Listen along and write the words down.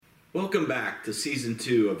Welcome back to Season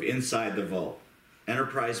 2 of Inside the Vault,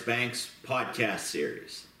 Enterprise Bank's podcast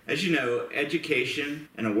series. As you know, education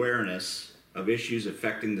and awareness of issues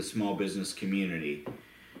affecting the small business community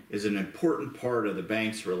is an important part of the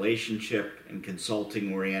bank's relationship and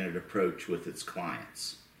consulting-oriented approach with its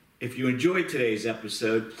clients. If you enjoyed today's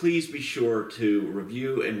episode, please be sure to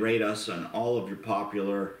review and rate us on all of your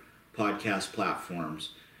popular podcast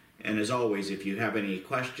platforms. And as always, if you have any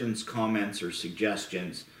questions, comments, or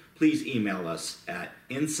suggestions, please email us at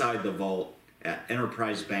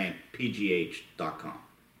insidethevault@enterprisebankpgh.com.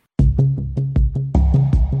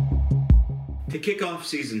 To kick off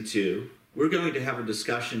Season 2, we're going to have a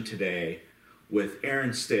discussion today with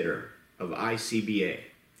Aaron Stitter of ICBA,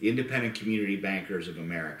 the Independent Community Bankers of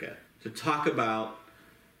America, to talk about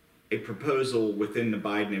a proposal within the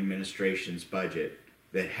Biden administration's budget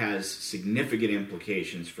that has significant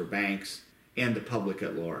implications for banks and the public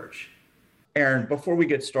at large. Aaron, before we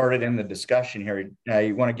get started in the discussion here,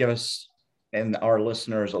 you want to give us and our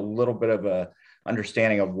listeners a little bit of a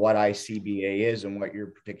understanding of what ICBA is and what your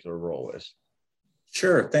particular role is.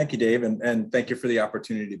 Sure. Thank you, Dave. And thank you for the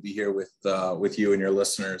opportunity to be here with you and your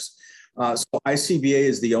listeners. So ICBA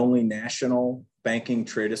is the only national banking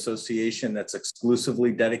trade association that's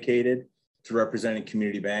exclusively dedicated to representing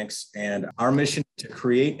community banks. And our mission is to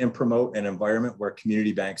create and promote an environment where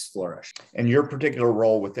community banks flourish. And your particular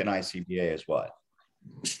role within ICBA is what?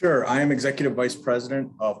 Sure. I am Executive Vice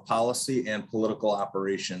President of Policy and Political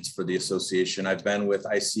Operations for the association. I've been with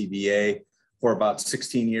ICBA for about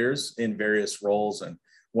 16 years in various roles. And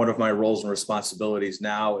one of my roles and responsibilities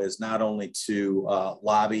now is not only to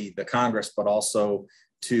lobby the Congress, but also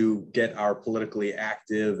to get our politically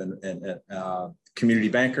active and community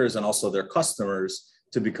bankers and also their customers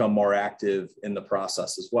to become more active in the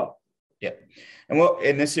process as well. Yeah. And well,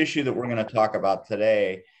 in this issue that we're going to talk about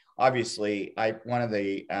today, obviously, one of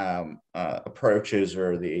the approaches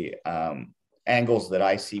or the angles that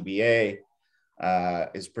ICBA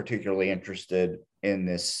is particularly interested in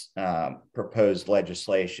this proposed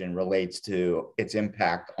legislation relates to its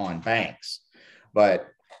impact on banks. But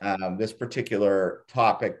this particular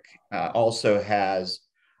topic also has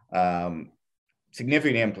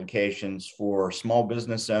significant implications for small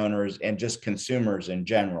business owners and just consumers in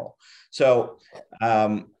general. So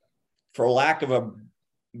for lack of a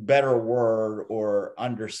better word or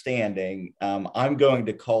understanding, I'm going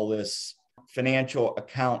to call this financial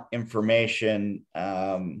account information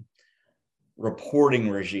reporting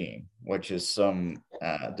regime, which is some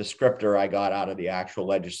descriptor I got out of the actual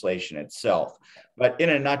legislation itself. But in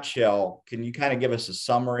a nutshell, can you kind of give us a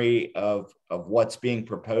summary of what's being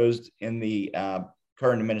proposed in the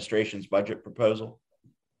current administration's budget proposal?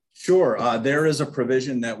 Sure. There is a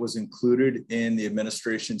provision that was included in the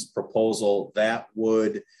administration's proposal that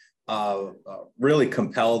would really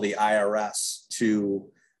compel the IRS to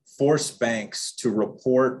force banks to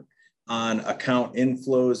report on account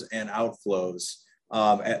inflows and outflows.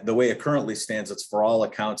 The way it currently stands, it's for all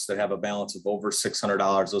accounts that have a balance of over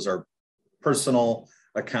 $600. Those are personal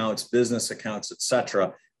accounts, business accounts, et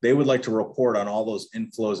cetera. They would like to report on all those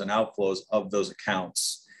inflows and outflows of those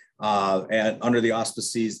accounts. And under the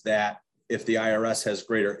auspices that if the IRS has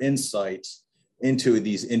greater insight into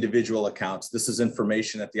these individual accounts, this is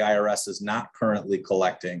information that the IRS is not currently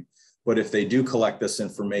collecting. But if they do collect this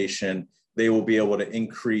information, they will be able to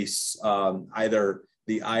increase either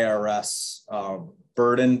the IRS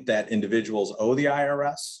burden that individuals owe the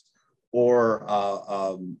IRS or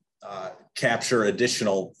capture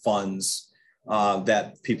additional funds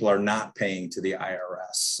that people are not paying to the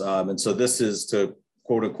IRS. And so this is to,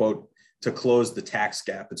 quote unquote, to close the tax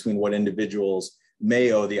gap between what individuals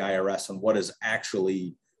may owe the IRS and what is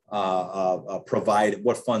actually provided,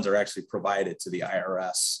 what funds are actually provided to the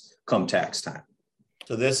IRS come tax time.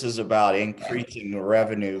 So this is about increasing the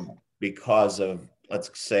revenue because of, let's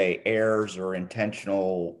say, errors or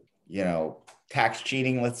intentional, tax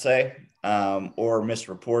cheating, let's say, or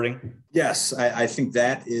misreporting? Yes, I think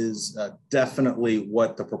that is definitely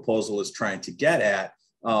what the proposal is trying to get at.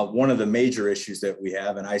 One of the major issues that we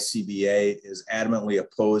have, and ICBA is adamantly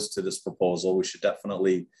opposed to this proposal. We should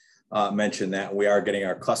definitely mention that. We are getting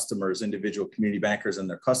our customers, individual community bankers and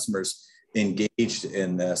their customers engaged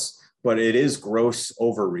in this, but it is gross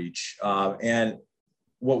overreach. And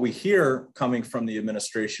what we hear coming from the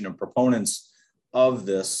administration and proponents of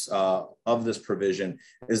this provision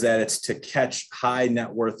is that it's to catch high net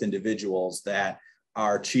worth individuals that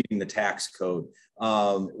are cheating the tax code.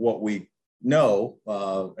 What we know,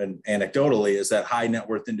 and anecdotally, is that high net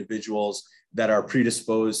worth individuals that are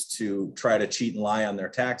predisposed to try to cheat and lie on their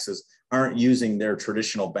taxes aren't using their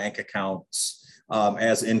traditional bank accounts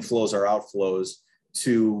as inflows or outflows.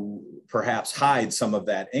 to perhaps hide some of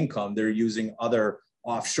that income. They're using other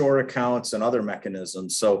offshore accounts and other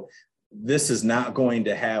mechanisms. So this is not going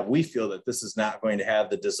to have, we feel that this is not going to have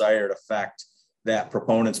the desired effect that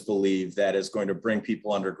proponents believe, that is going to bring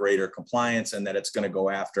people under greater compliance, and that it's going to go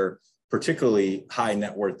after particularly high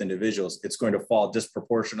net worth individuals. It's going to fall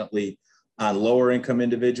disproportionately on lower income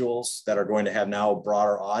individuals that are going to have now a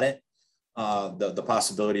broader audit, the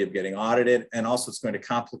possibility of getting audited. And also it's going to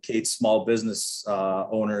complicate small business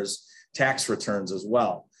owners' tax returns as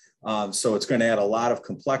well. So it's going to add a lot of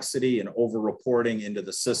complexity and over-reporting into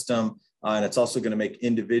the system. And it's also going to make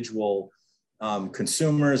individual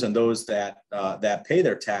consumers and those that pay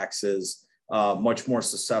their taxes much more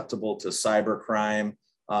susceptible to cybercrime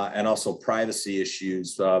and also privacy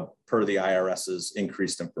issues per the IRS's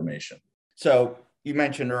increased information. So you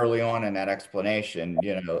mentioned early on in that explanation,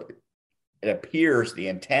 it appears the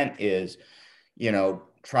intent is,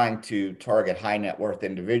 trying to target high net worth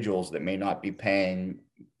individuals that may not be paying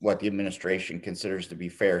what the administration considers to be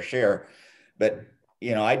fair share. But,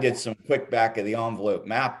 I did some quick back of the envelope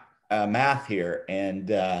math here, and,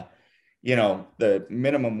 the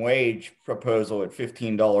minimum wage proposal at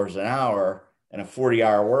 $15 an hour and a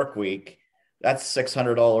 40-hour work week, that's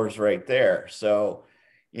 $600 right there. So,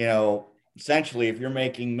 essentially, if you're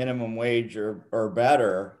making minimum wage or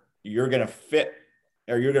better, you're going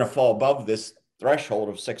to fall above this threshold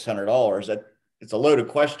of $600. It's a loaded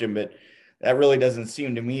question, but that really doesn't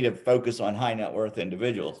seem to me to focus on high net worth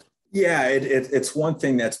individuals. Yeah, it's one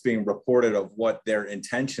thing that's being reported of what their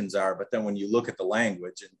intentions are, but then when you look at the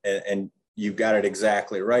language, and you've got it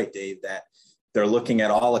exactly right, Dave, that they're looking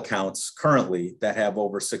at all accounts currently that have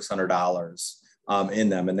over $600 in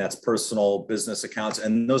them, and that's personal business accounts,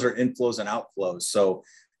 and those are inflows and outflows. So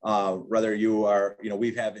whether you are,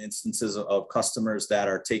 we've had instances of customers that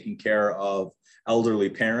are taking care of elderly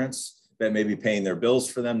parents that may be paying their bills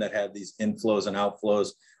for them that have these inflows and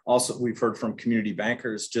outflows. Also, we've heard from community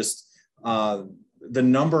bankers just the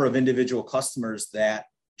number of individual customers that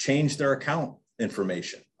change their account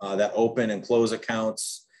information, that open and close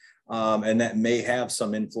accounts, and that may have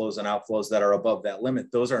some inflows and outflows that are above that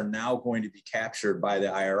limit. Those are now going to be captured by the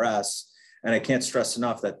IRS. And I can't stress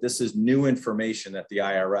enough that this is new information that the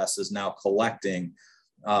IRS is now collecting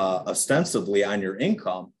ostensibly on your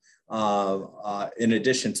income, in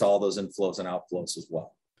addition to all those inflows and outflows as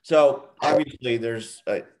well. So obviously there's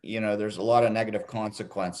a lot of negative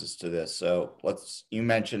consequences to this. So you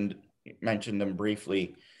mentioned them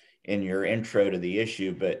briefly in your intro to the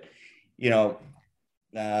issue, but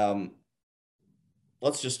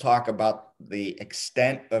let's just talk about the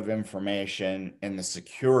extent of information and the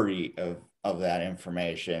security of that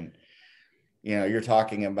information. You're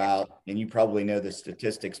talking about, and you probably know the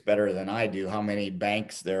statistics better than I do, how many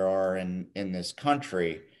banks there are in this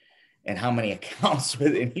country and how many accounts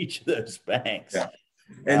within each of those banks. Yeah.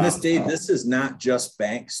 And this is not just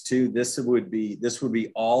banks too. This would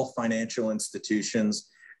be all financial institutions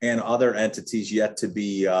and other entities yet to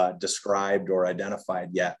be described or identified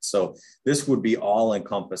yet. So this would be all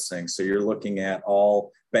encompassing. So you're looking at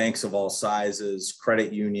all banks of all sizes,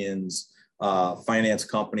 credit unions, finance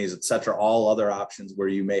companies, et cetera, all other options where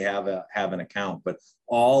you may have an account, but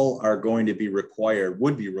all are going to be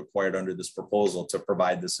would be required under this proposal to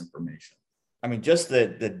provide this information. I mean, just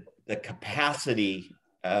the capacity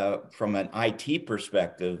from an IT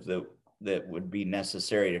perspective that would be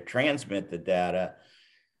necessary to transmit the data.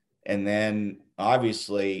 And then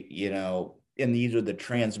obviously, in either the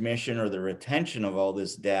transmission or the retention of all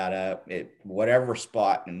this data, whatever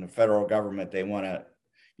spot in the federal government they want to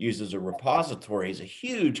use as a repository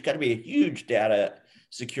is got to be a huge data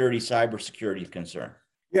security, cybersecurity concern.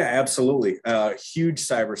 Yeah, absolutely. Huge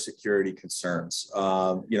cybersecurity concerns.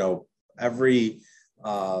 Every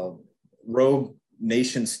rogue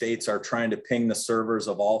nation states are trying to ping the servers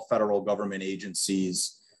of all federal government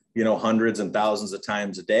agencies, hundreds and thousands of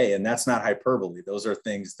times a day. And that's not hyperbole. Those are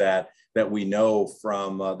things that we know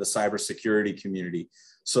from the cybersecurity community.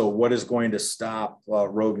 So what is going to stop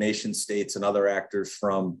rogue nation states and other actors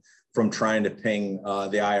from trying to ping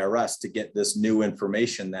the IRS to get this new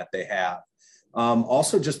information that they have?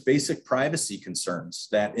 Also, just basic privacy concerns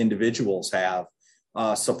that individuals have,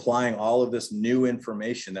 supplying all of this new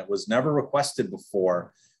information that was never requested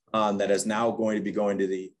before, that is now going to be going to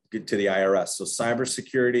the IRS. So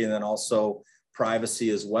cybersecurity, and then also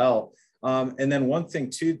privacy as well. And then one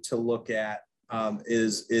thing too to look at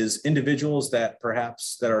is individuals that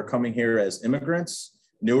are coming here as immigrants,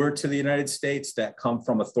 newer to the United States, that come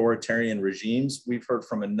from authoritarian regimes. We've heard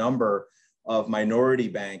from a number of our minority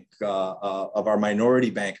bank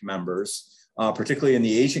members particularly in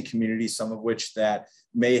the Asian community, some of which that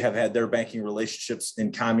may have had their banking relationships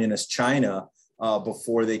in communist China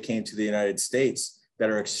before they came to the United States, that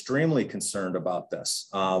are extremely concerned about this,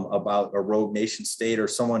 about a rogue nation state or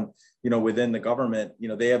someone, within the government.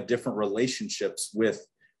 They have different relationships with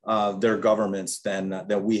their governments than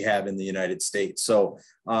we have in the United States. So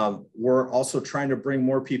we're also trying to bring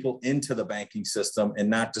more people into the banking system and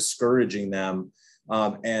not discouraging them.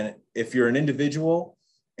 And if you're an individual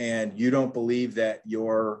and you don't believe that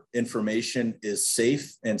your information is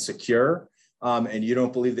safe and secure, and you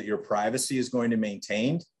don't believe that your privacy is going to be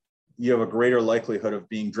maintained, you have a greater likelihood of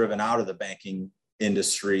being driven out of the banking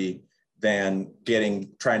industry than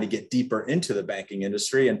trying to get deeper into the banking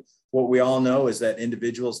industry. And what we all know is that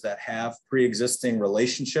individuals that have pre-existing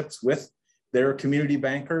relationships with their community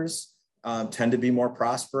bankers tend to be more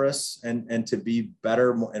prosperous and to be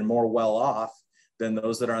better and more well off than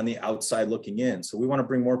those that are on the outside looking in. So we want to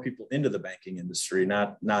bring more people into the banking industry,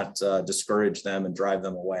 not discourage them and drive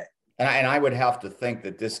them away. And I would have to think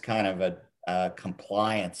that this kind of a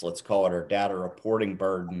compliance, let's call it, or data reporting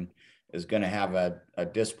burden is going to have a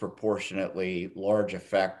disproportionately large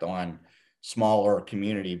effect on smaller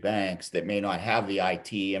community banks that may not have the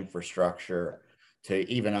IT infrastructure to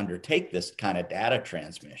even undertake this kind of data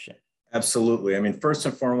transmission. Absolutely. I mean, first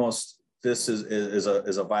and foremost, this is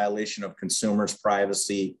a violation of consumers'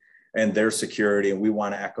 privacy and their security, and we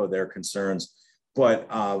want to echo their concerns. But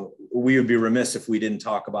we would be remiss if we didn't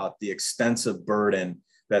talk about the extensive burden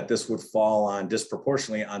that this would fall on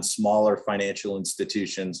disproportionately on smaller financial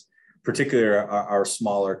institutions, particularly our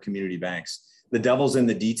smaller community banks. The devil's in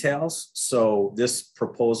the details. So this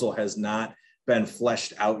proposal has not been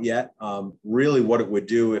fleshed out yet. Really what it would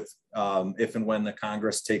do if and when the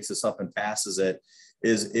Congress takes this up and passes it,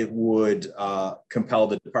 is it would compel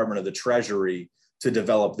the Department of the Treasury to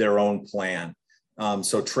develop their own plan.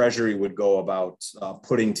 So Treasury would go about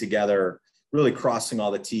putting together, really crossing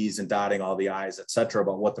all the T's and dotting all the I's, et cetera,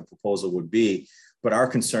 about what the proposal would be. But our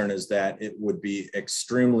concern is that it would be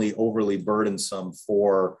extremely overly burdensome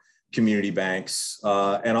for community banks,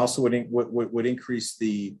 and also would increase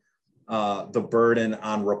the burden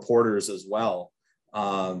on reporters as well,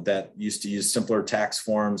 that used to use simpler tax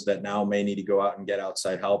forms that now may need to go out and get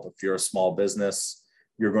outside help. If you're a small business,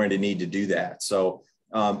 you're going to need to do that. So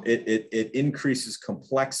it increases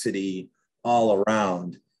complexity all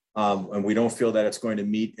around. And we don't feel that it's going to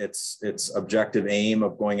meet its objective aim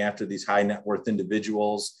of going after these high net worth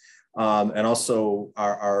individuals, and also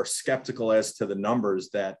are skeptical as to the numbers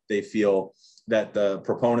that they feel that the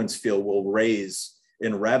proponents feel will raise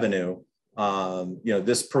in revenue.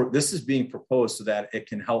 This is being proposed so that it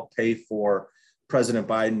can help pay for President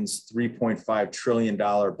Biden's $3.5 trillion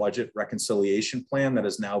budget reconciliation plan that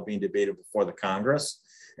is now being debated before the Congress.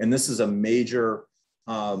 And this is a major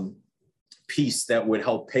piece that would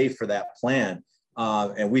help pay for that plan.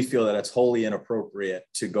 And we feel that it's wholly inappropriate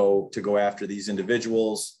to go after these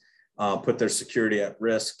individuals, put their security at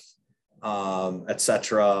risk, et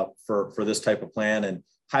cetera, for this type of plan, and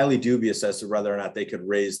highly dubious as to whether or not they could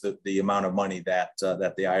raise the amount of money that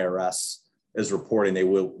the IRS is reporting they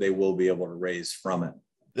will be able to raise from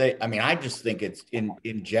it. I just think it's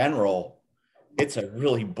in general, it's a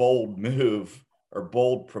really bold move or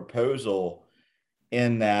bold proposal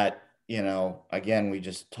in that, again, we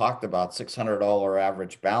just talked about $600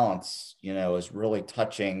 average balance, is really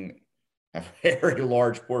touching a very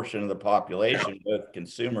large portion of the population, both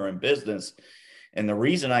consumer and business. And the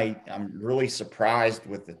reason I'm really surprised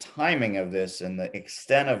with the timing of this and the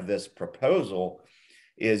extent of this proposal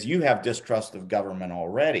is you have distrust of government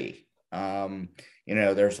already.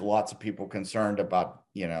 There's lots of people concerned about,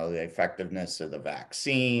 the effectiveness of the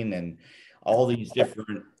vaccine and all these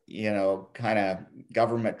different, kind of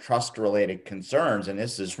government trust related concerns. And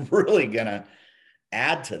this is really going to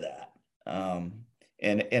add to that.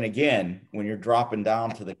 And again, when you're dropping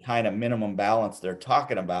down to the kind of minimum balance they're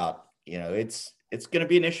talking about, it's going to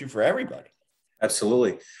be an issue for everybody.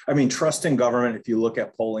 Absolutely. I mean, trust in government, if you look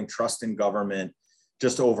at polling, trust in government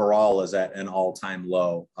just overall is at an all-time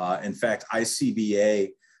low. In fact, ICBA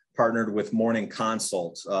partnered with Morning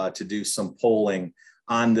Consult to do some polling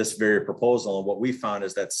on this very proposal. And what we found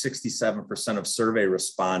is that 67% of survey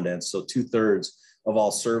respondents, so 2/3 of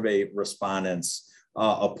all survey respondents,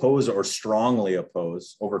 oppose or strongly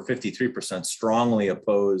oppose, over 53% strongly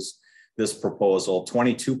oppose this proposal.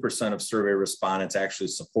 22% of survey respondents actually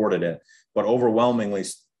supported it, but overwhelmingly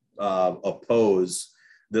oppose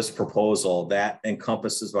this proposal. That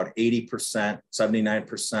encompasses about 80%,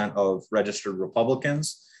 79% of registered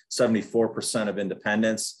Republicans, 74% of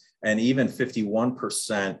independents, and even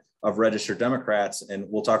 51% of registered Democrats. And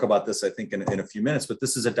we'll talk about this, I think, in a few minutes, but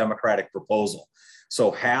this is a Democratic proposal.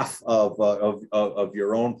 So half of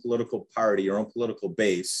your own political party, your own political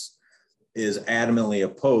base is adamantly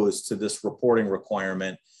opposed to this reporting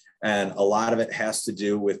requirement. And a lot of it has to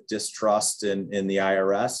do with distrust in the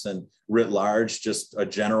IRS and writ large, just a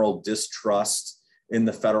general distrust in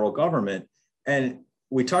the federal government. And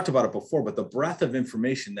we talked about it before, but the breadth of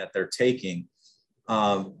information that they're taking,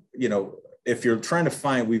 if you're trying to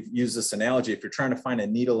find, we've used this analogy, if you're trying to find a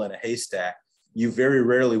needle in a haystack, you very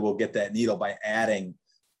rarely will get that needle by adding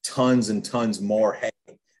tons and tons more hay.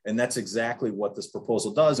 And that's exactly what this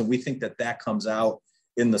proposal does. And we think that that comes out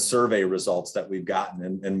in the survey results that we've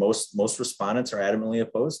gotten. And most respondents are adamantly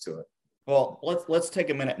opposed to it. Well, let's take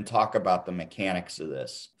a minute and talk about the mechanics of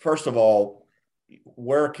this. First of all,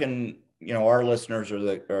 where can our listeners or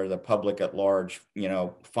the public at large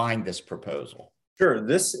find this proposal? Sure.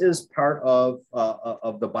 This is part of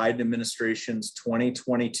the Biden administration's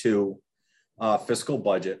 2022 fiscal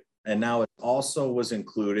budget. And now it also was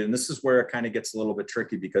included, and this is where it kind of gets a little bit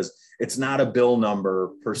tricky because it's not a bill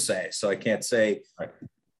number per se. So I can't say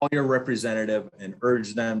call your representative and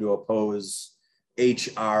urge them to oppose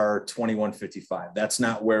HR 2155. That's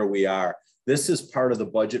not where we are. This is part of the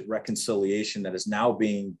budget reconciliation that is now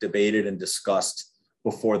being debated and discussed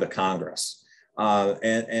before the Congress.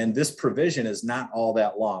 And this provision is not all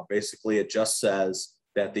that long. Basically, it just says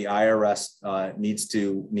that the IRS needs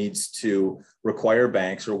to require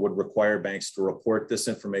banks or would require banks to report this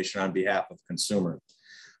information on behalf of consumers.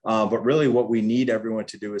 But really what we need everyone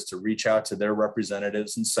to do is to reach out to their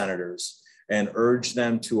representatives and senators and urge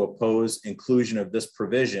them to oppose inclusion of this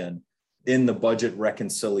provision in the budget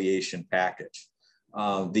reconciliation package.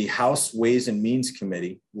 The House Ways and Means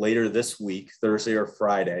Committee later this week, Thursday or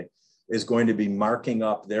Friday, is going to be marking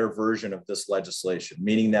up their version of this legislation,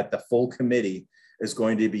 meaning that the full committee is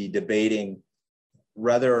going to be debating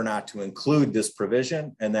whether or not to include this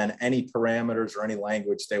provision and then any parameters or any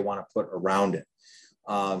language they want to put around it.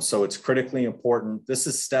 So it's critically important. This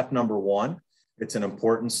is step number one. It's an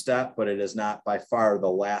important step, but it is not by far the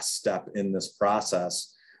last step in this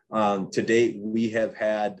process. To date, we have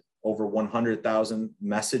had over 100,000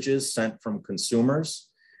 messages sent from consumers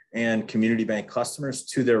and community bank customers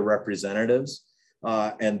to their representatives.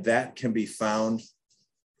 And that can be found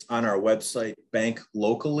on our website, Bank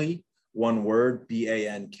Locally, one word,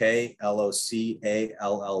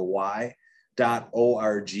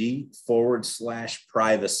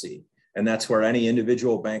 BankLocally.org/privacy. And that's where any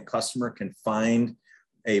individual bank customer can find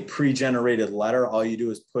a pre-generated letter. All you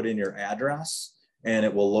do is put in your address and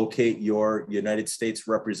it will locate your United States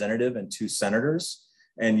representative and 2 senators,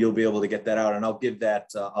 and you'll be able to get that out. And I'll give that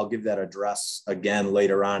address again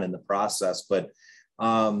later on in the process. But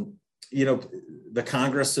the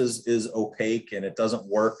Congress is opaque and it doesn't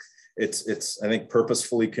work. It's I think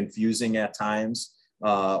purposefully confusing at times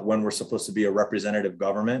when we're supposed to be a representative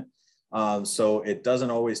government. So it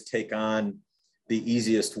doesn't always take on the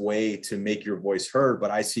easiest way to make your voice heard,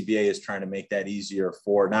 but ICBA is trying to make that easier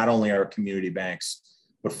for not only our community banks,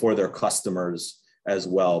 but for their customers as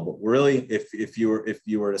well. But really, if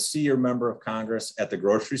you were to see your member of Congress at the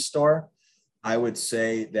grocery store, I would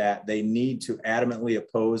say that they need to adamantly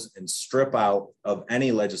oppose and strip out of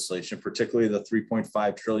any legislation, particularly the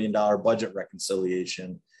 $3.5 trillion budget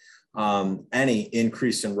reconciliation, any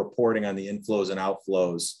increase in reporting on the inflows and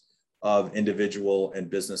outflows of individual and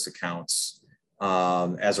business accounts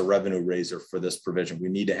as a revenue raiser for this provision. We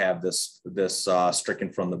need to have this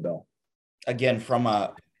stricken from the bill. Again, from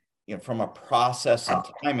a process and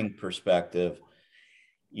timing perspective,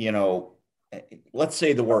 let's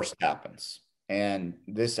say the worst happens and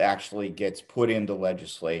this actually gets put into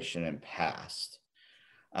legislation and passed.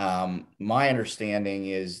 My understanding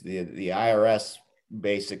is the IRS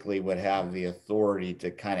basically would have the authority to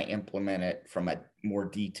kind of implement it from a more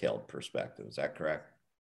detailed perspective. Is that correct?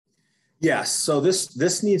 Yes. So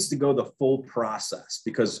this needs to go the full process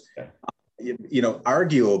because,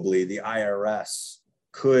 arguably the IRS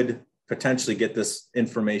could potentially get this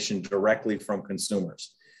information directly from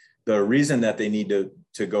consumers. The reason that they need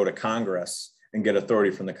to go to Congress and get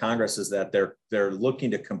authority from the Congress is that they're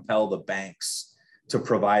looking to compel the banks to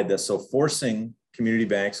provide this. So forcing community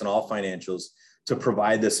banks and all financials to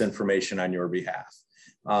provide this information on your behalf.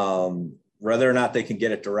 Whether or not they can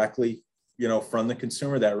get it directly, from the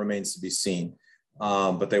consumer, that remains to be seen.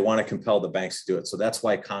 But they want to compel the banks to do it. So that's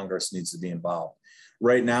why Congress needs to be involved.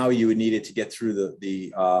 Right now, you would need it to get through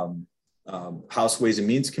the House Ways and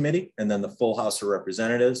Means Committee and then the full House of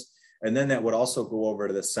Representatives. And then that would also go over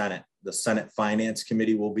to the Senate. The Senate Finance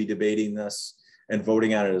Committee will be debating this and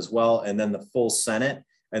voting on it as well. And then the full Senate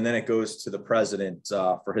and then it goes to the president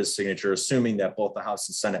for his signature, assuming that both the House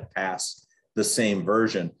and Senate pass the same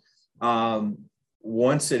version.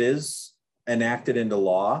 Once it is enacted into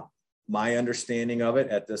law, my understanding of it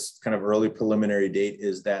at this kind of early preliminary date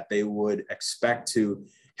is that they would expect to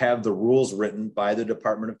have the rules written by the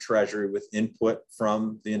Department of Treasury with input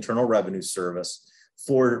from the Internal Revenue Service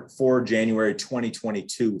for January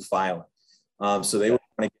 2022 filing. So they would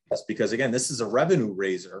want to get this because, again, this is a revenue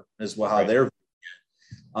raiser as well, how they're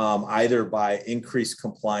either by increased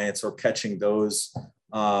compliance or catching those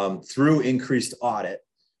through increased audit,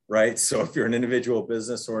 right? So if you're an individual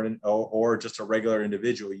business or just a regular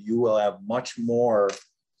individual, you will have much more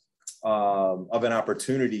of an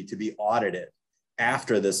opportunity to be audited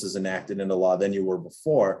after this is enacted into law than you were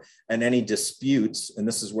before. And any disputes, and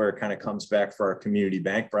this is where it kind of comes back for our community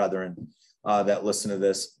bank brethren that listen to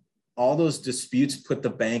this, all those disputes put the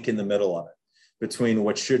bank in the middle of it between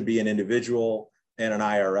what should be an individual and an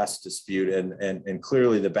IRS dispute. And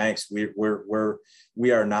clearly the banks,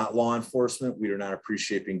 we are not law enforcement. We do not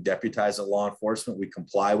appreciate being deputized as law enforcement. We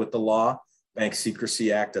comply with the law, Bank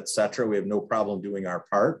Secrecy Act, et cetera. We have no problem doing our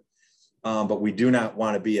part, but we do not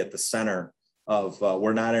want to be at the center of,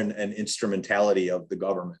 we're not an instrumentality of the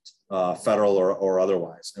government, federal or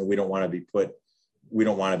otherwise. And we don't want to be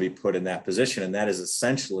put in that position. And that is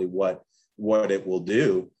essentially what it will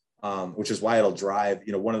do, which is why it'll drive,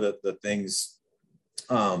 one of the things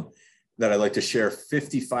that I'd like to share,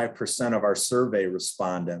 55% of our survey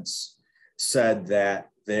respondents said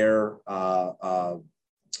that their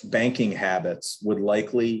banking habits would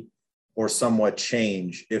likely or somewhat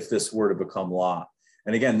change if this were to become law.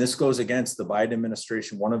 And again, this goes against the Biden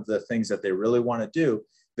administration. One of the things that they really want to do,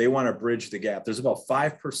 they want to bridge the gap. There's about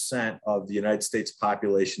 5% of the United States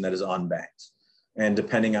population that is unbanked. And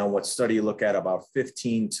depending on what study you look at, about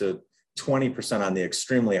 15 to 20% on the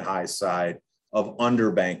extremely high side of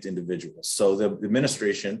underbanked individuals. So the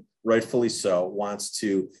administration, rightfully so, wants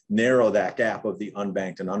to narrow that gap of the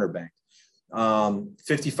unbanked and underbanked.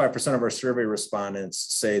 55% of our survey respondents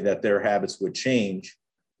say that their habits would change.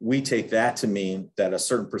 We take that to mean that a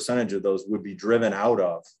certain percentage of those would be driven out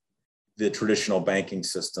of the traditional banking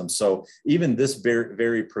system. So even this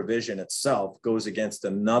very provision itself goes against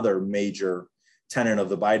another major tenet of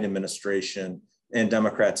the Biden administration and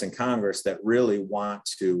Democrats in Congress that really want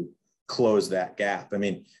to close that gap. I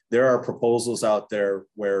mean, there are proposals out there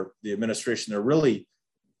where the administration, they're willing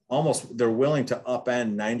to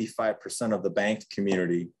upend 95% of the banked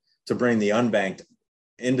community to bring the unbanked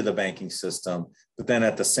into the banking system. But then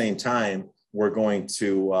at the same time, we're going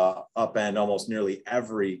to upend almost nearly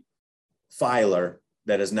every filer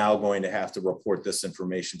that is now going to have to report this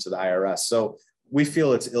information to the IRS. So we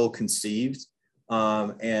feel it's ill-conceived.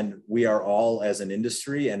 And we are all, as an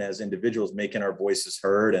industry and as individuals, making our voices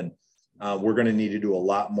heard. And we're going to need to do a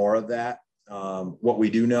lot more of that. What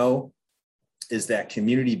we do know is that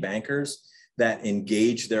community bankers that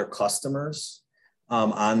engage their customers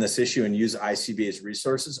on this issue and use ICBA's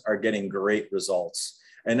resources are getting great results.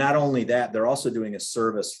 And not only that, they're also doing a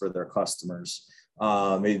service for their customers.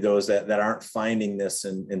 Maybe those that aren't finding this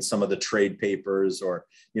in some of the trade papers, or,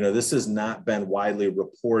 this has not been widely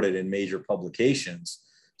reported in major publications.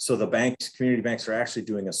 So the community banks are actually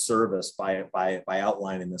doing a service by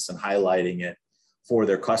outlining this and highlighting it for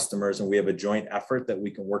their customers. And we have a joint effort that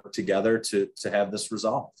we can work together to have this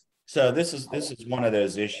resolved. So this is one of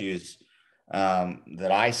those issues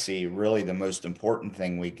that I see really the most important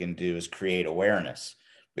thing we can do is create awareness,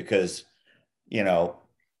 because,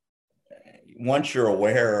 once you're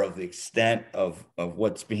aware of the extent of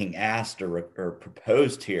what's being asked or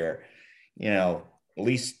proposed here, at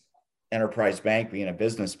least Enterprise Bank being a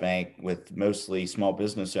business bank with mostly small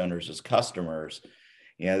business owners as customers,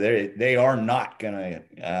 they are not going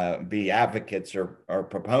to be advocates or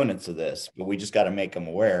proponents of this, but we just got to make them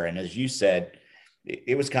aware. And as you said,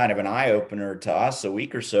 it was kind of an eye opener to us a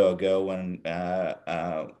week or so ago when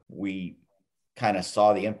we kind of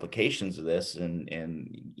saw the implications of this and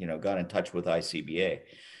got in touch with ICBA.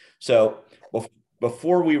 So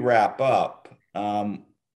before we wrap up,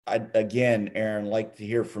 again, Aaron, like to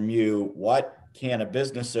hear from you. What can a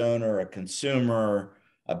business owner, a consumer,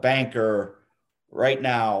 a banker right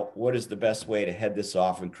now, what is the best way to head this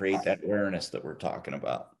off and create that awareness that we're talking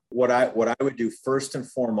about? What I would do first and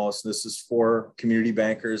foremost, this is for community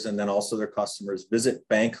bankers and then also their customers, visit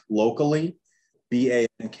Bank Locally,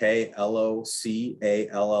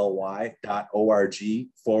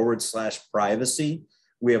 banklocally.org/privacy.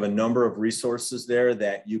 We have a number of resources there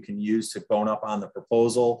that you can use to bone up on the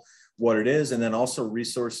proposal, what it is, and then also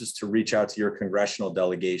resources to reach out to your congressional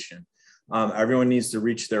delegation. Everyone needs to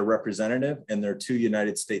reach their representative and their 2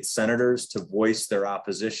 United States senators to voice their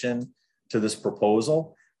opposition to this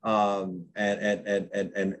proposal, and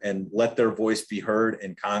let their voice be heard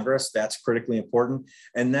in Congress. That's critically important.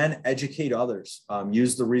 And then educate others.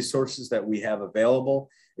 Use the resources that we have available.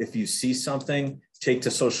 If you see something, take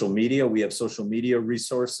to social media. We have social media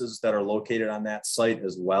resources that are located on that site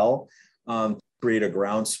as well. Create a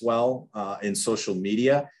groundswell in social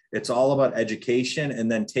media. It's all about education and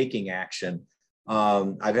then taking action.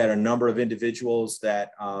 I've had a number of individuals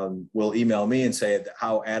that will email me and say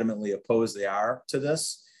how adamantly opposed they are to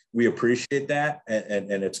this. We appreciate that.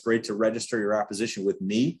 And it's great to register your opposition with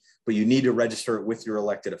me, but you need to register it with your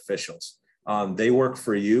elected officials. They work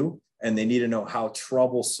for you, and they need to know how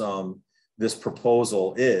troublesome this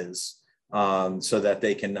proposal is, so that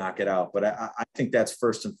they can knock it out. But I think that's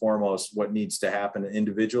first and foremost what needs to happen.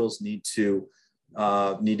 Individuals need to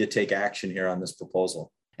take action here on this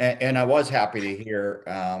proposal. And I was happy to hear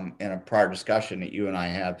in a prior discussion that you and I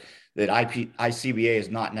had that ICBA is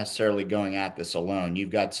not necessarily going at this alone. You've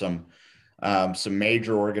got some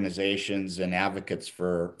major organizations and advocates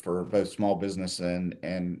for both small business and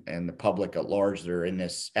the public at large that are in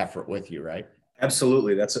this effort with you, right?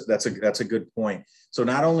 Absolutely. That's a good point. So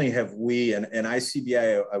not only have we, and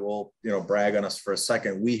ICBI, I will brag on us for a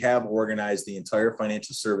second, we have organized the entire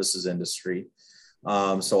financial services industry.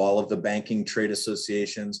 So all of the banking trade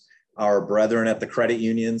associations, our brethren at the credit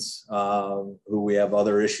unions, who we have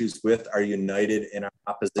other issues with, are united in our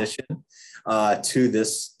opposition to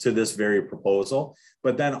this very proposal.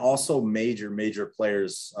 But then also major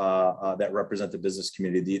players that represent the business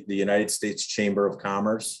community. The United States Chamber of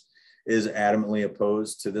Commerce is adamantly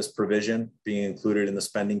opposed to this provision being included in the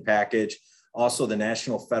spending package. Also, the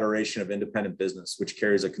National Federation of Independent Business, which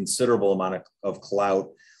carries a considerable amount of clout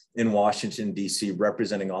in Washington, D.C.,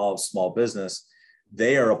 representing all of small business,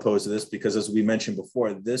 they are opposed to this because, as we mentioned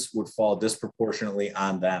before, this would fall disproportionately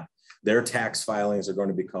on them. Their tax filings are going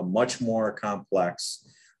to become much more complex.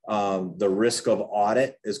 The risk of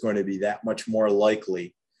audit is going to be that much more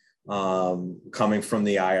likely coming from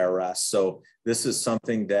the IRS. So this is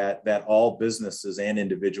something that all businesses and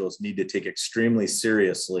individuals need to take extremely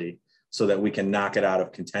seriously so that we can knock it out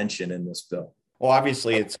of contention in this bill. Well,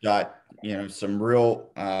 obviously, it's got some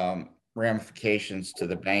real ramifications to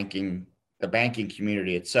the banking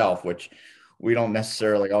community itself, which we don't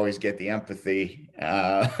necessarily always get the empathy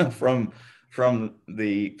from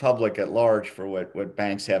the public at large for what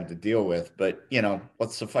banks have to deal with. But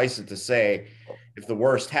let's suffice it to say, if the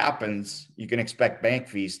worst happens, you can expect bank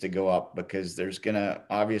fees to go up because there's going to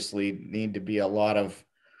obviously need to be a lot of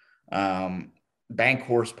bank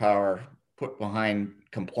horsepower put behind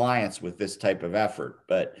compliance with this type of effort.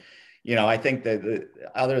 But I think that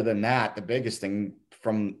other than that, the biggest thing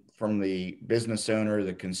from the business owner,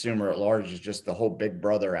 the consumer at large, is just the whole big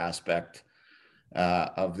brother aspect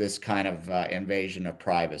of this kind of invasion of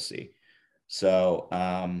privacy. So,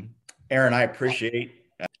 Aaron, I appreciate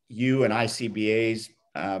you and ICBA's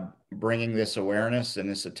bringing this awareness and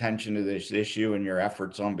this attention to this issue and your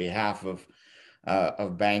efforts on behalf of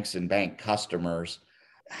banks and bank customers.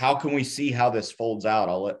 How can we see how this folds out?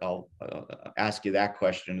 I'll ask you that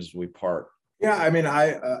question as we part. Yeah, I mean,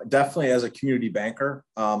 I definitely, as a community banker,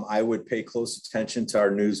 I would pay close attention to our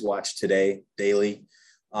Newswatch Today daily.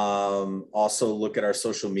 Also look at our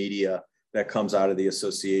social media that comes out of the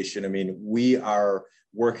association. I mean, we are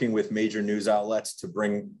working with major news outlets to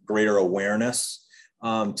bring greater awareness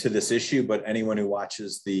to this issue, but anyone who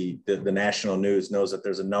watches the national news knows that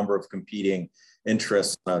there's a number of competing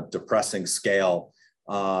interests on a depressing scale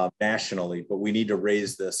nationally, but we need to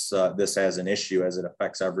raise this as an issue as it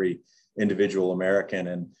affects every individual American.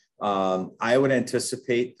 And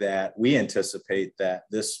we anticipate that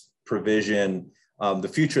this provision,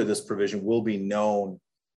 the future of this provision, will be known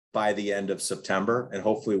by the end of September, and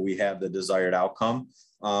hopefully we have the desired outcome.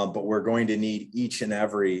 But we're going to need each and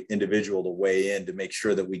every individual to weigh in to make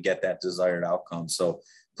sure that we get that desired outcome. So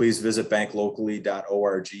please visit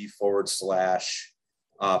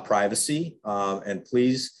banklocally.org/privacy. And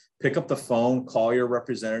please pick up the phone, call your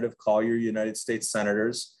representative, call your United States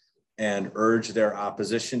senators, and urge their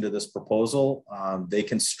opposition to this proposal. They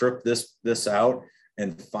can strip this out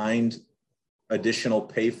and find additional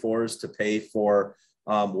pay-fors to pay for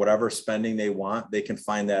whatever spending they want. They can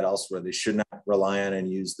find that elsewhere. They should not rely on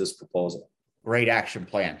and use this proposal. Great action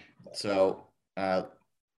plan. So,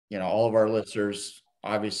 all of our listeners,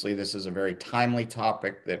 obviously, this is a very timely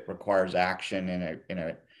topic that requires action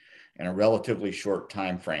in a relatively short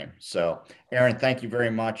time frame. So, Aaron, thank you very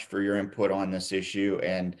much for your input on this issue,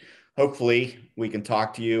 and hopefully we can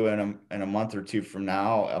talk to you in a month or two from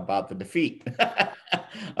now about the defeat.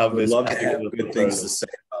 I would love to have good things to say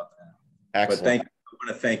about that. Excellent. But I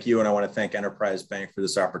want to thank you, and I want to thank Enterprise Bank for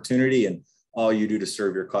this opportunity and all you do to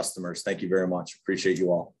serve your customers. Thank you very much. Appreciate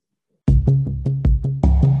you all.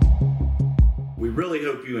 We really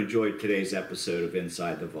hope you enjoyed today's episode of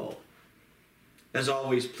Inside the Vault. As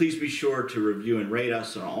always, please be sure to review and rate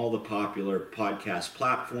us on all the popular podcast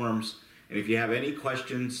platforms. And if you have any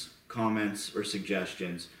questions, comments, or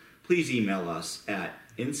suggestions, please email us at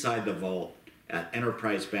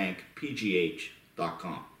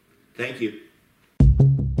insidethevault@enterprisebankpgh.com. Thank you.